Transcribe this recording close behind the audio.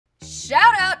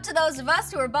Shout out to those of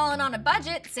us who are balling on a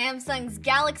budget. Samsung's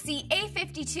Galaxy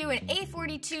A52 and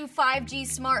A42 5G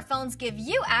smartphones give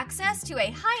you access to a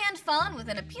high-end phone with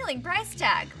an appealing price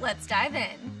tag. Let's dive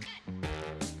in.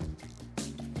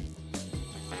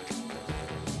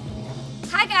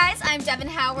 Hi guys, I'm Devin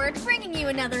Howard, bringing you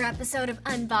another episode of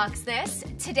Unbox This.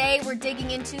 Today we're digging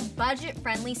into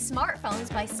budget-friendly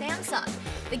smartphones by Samsung.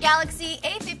 The Galaxy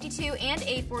A52 and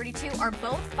A42 are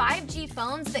both 5G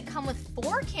phones that come with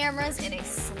 4 cameras in a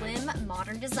slim,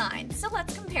 modern design. So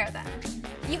let's compare them.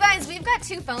 You guys, we've got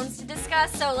 2 phones to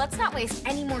discuss, so let's not waste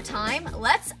any more time.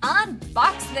 Let's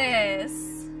unbox this!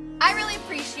 I really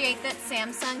appreciate that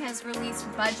Samsung has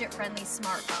released budget-friendly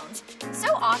smartphones.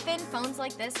 So often, phones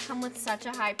like this come with such a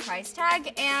high price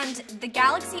tag, and the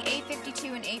Galaxy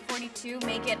A52 and A42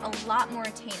 make it a lot more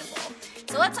attainable.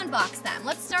 So let's unbox them.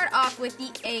 Let's start off with the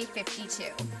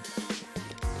A52.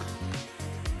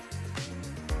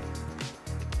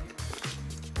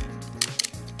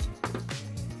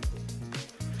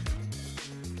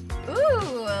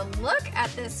 Ooh, look at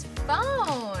this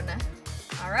phone!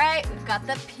 Alright, we've got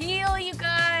the peel, you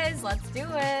guys. Let's do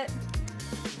it.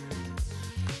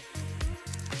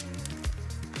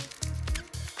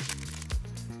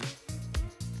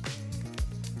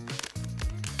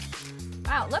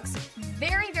 Wow, it looks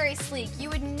very, very sleek. You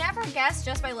would never guess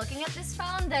just by looking at this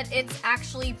phone that it's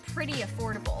actually pretty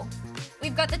affordable.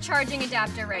 We've got the charging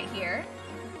adapter right here.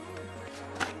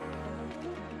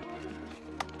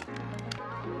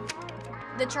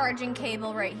 The charging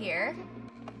cable right here.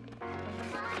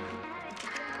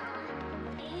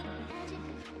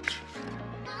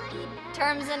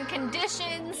 Terms and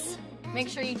conditions. Make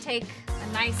sure you take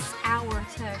a nice hour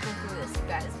to go through this, you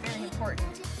guys. Very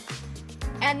important.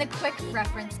 And the quick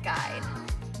reference guide.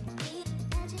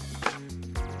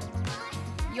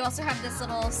 You also have this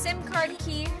little SIM card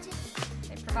key.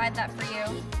 They provide that for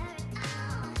you.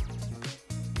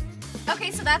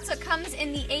 Okay, so that's what comes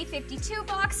in the A52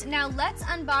 box. Now let's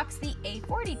unbox the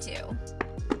A42.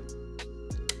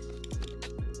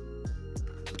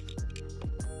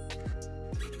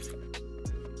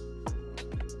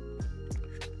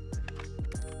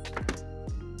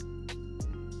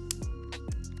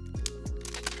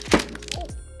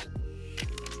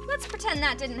 Let's pretend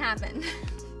that didn't happen.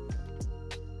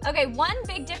 Okay, one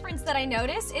big difference that I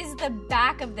noticed is the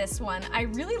back of this one. I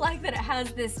really like that it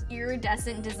has this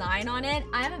iridescent design on it.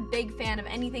 I'm a big fan of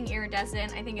anything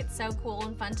iridescent. I think it's so cool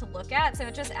and fun to look at, so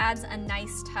it just adds a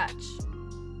nice touch.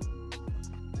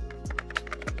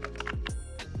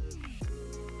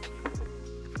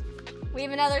 We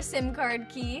have another SIM card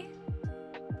key.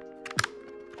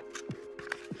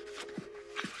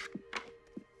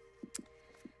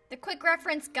 The quick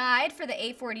reference guide for the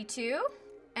A42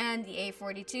 and the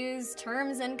A42's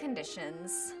terms and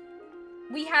conditions.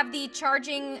 We have the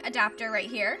charging adapter right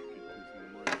here.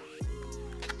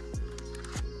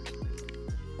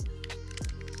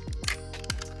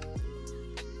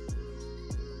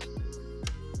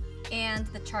 And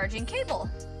the charging cable.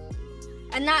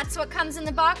 And that's what comes in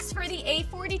the box for the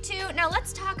A42. Now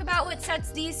let's talk about what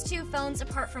sets these 2 phones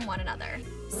apart from one another.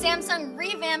 Samsung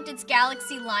revamped its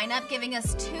Galaxy lineup, giving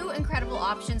us 2 incredible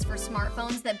options for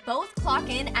smartphones that both clock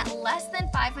in at less than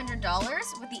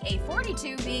 $500, with the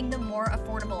A42 being the more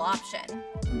affordable option.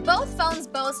 Both phones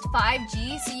boast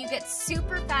 5G, so you get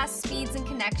super fast speeds and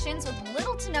connections with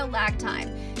little to no lag time.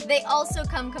 They also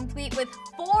come complete with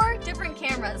 4 different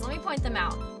cameras. Let me point them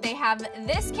out. They have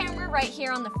this camera right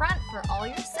here on the front for all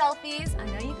your selfies. I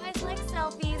know you guys like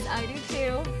selfies, I do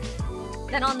too.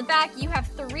 Then on the back, you have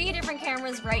 3 different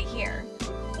cameras right here.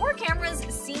 4 cameras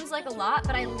seems like a lot,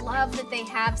 but I love that they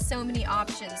have so many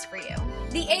options for you.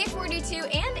 The A42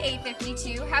 and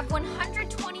A52 have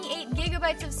 128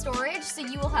 gigabytes of storage, so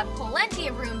you will have plenty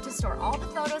of room to store all the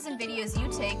photos and videos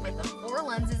you take with the 4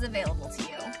 lenses available to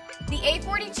you. The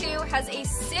A42 has a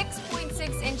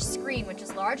 6.6-inch screen, which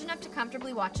is large enough to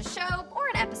comfortably watch a show or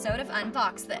an episode of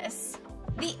Unbox This.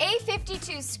 The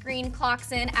A52 screen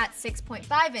clocks in at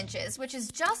 6.5 inches, which is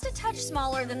just a touch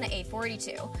smaller than the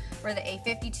A42. Where the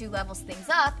A52 levels things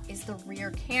up is the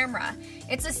rear camera.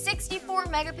 It's a 64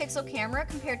 megapixel camera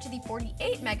compared to the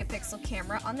 48 megapixel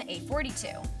camera on the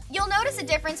A42. You'll notice a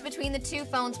difference between the 2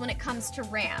 phones when it comes to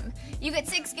RAM. You get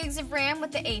 6 gigs of RAM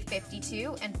with the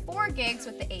A52 and 4 gigs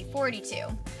with the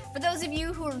A42. For those of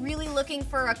you who are really looking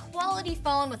for a quality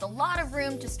phone with a lot of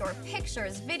room to store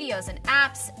pictures, videos, and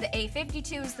apps, the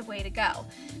A52 is the way to go.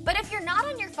 But if you're not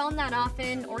on your phone that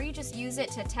often, or you just use it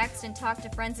to text and talk to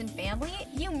friends and family,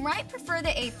 you might prefer the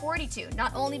A42,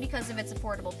 not only because of its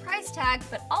affordable price tag,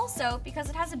 but also because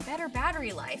it has a better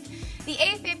battery life. The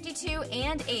A52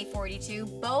 and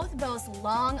A42 both boast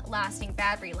long-lasting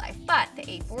battery life, but the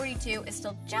A42 is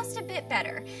still just a bit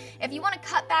better. If you want to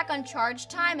cut back on charge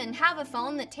time and have a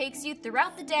phone that takes you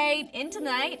throughout the day, into the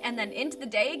night, and then into the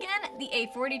day again, the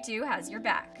A42 has your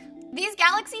back. These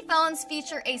Galaxy phones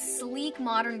feature a sleek,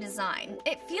 modern design.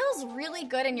 It feels really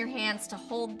good in your hands to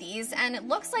hold these, and it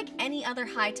looks like any other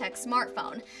high-tech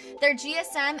smartphone. They're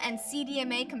GSM and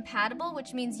CDMA compatible,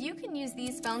 which means you can use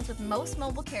these phones with most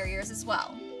mobile carriers as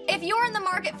well. If you're in the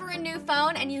market for a new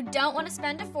phone and you don't want to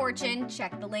spend a fortune,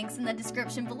 check the links in the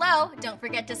description below. Don't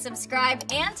forget to subscribe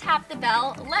and tap the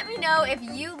bell. Let me know if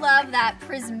you love that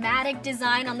prismatic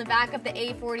design on the back of the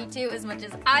A42 as much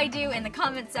as I do in the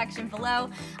comment section below.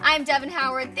 I'm Devin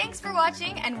Howard. Thanks for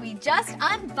watching, and we just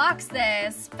unboxed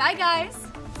this. Bye, guys.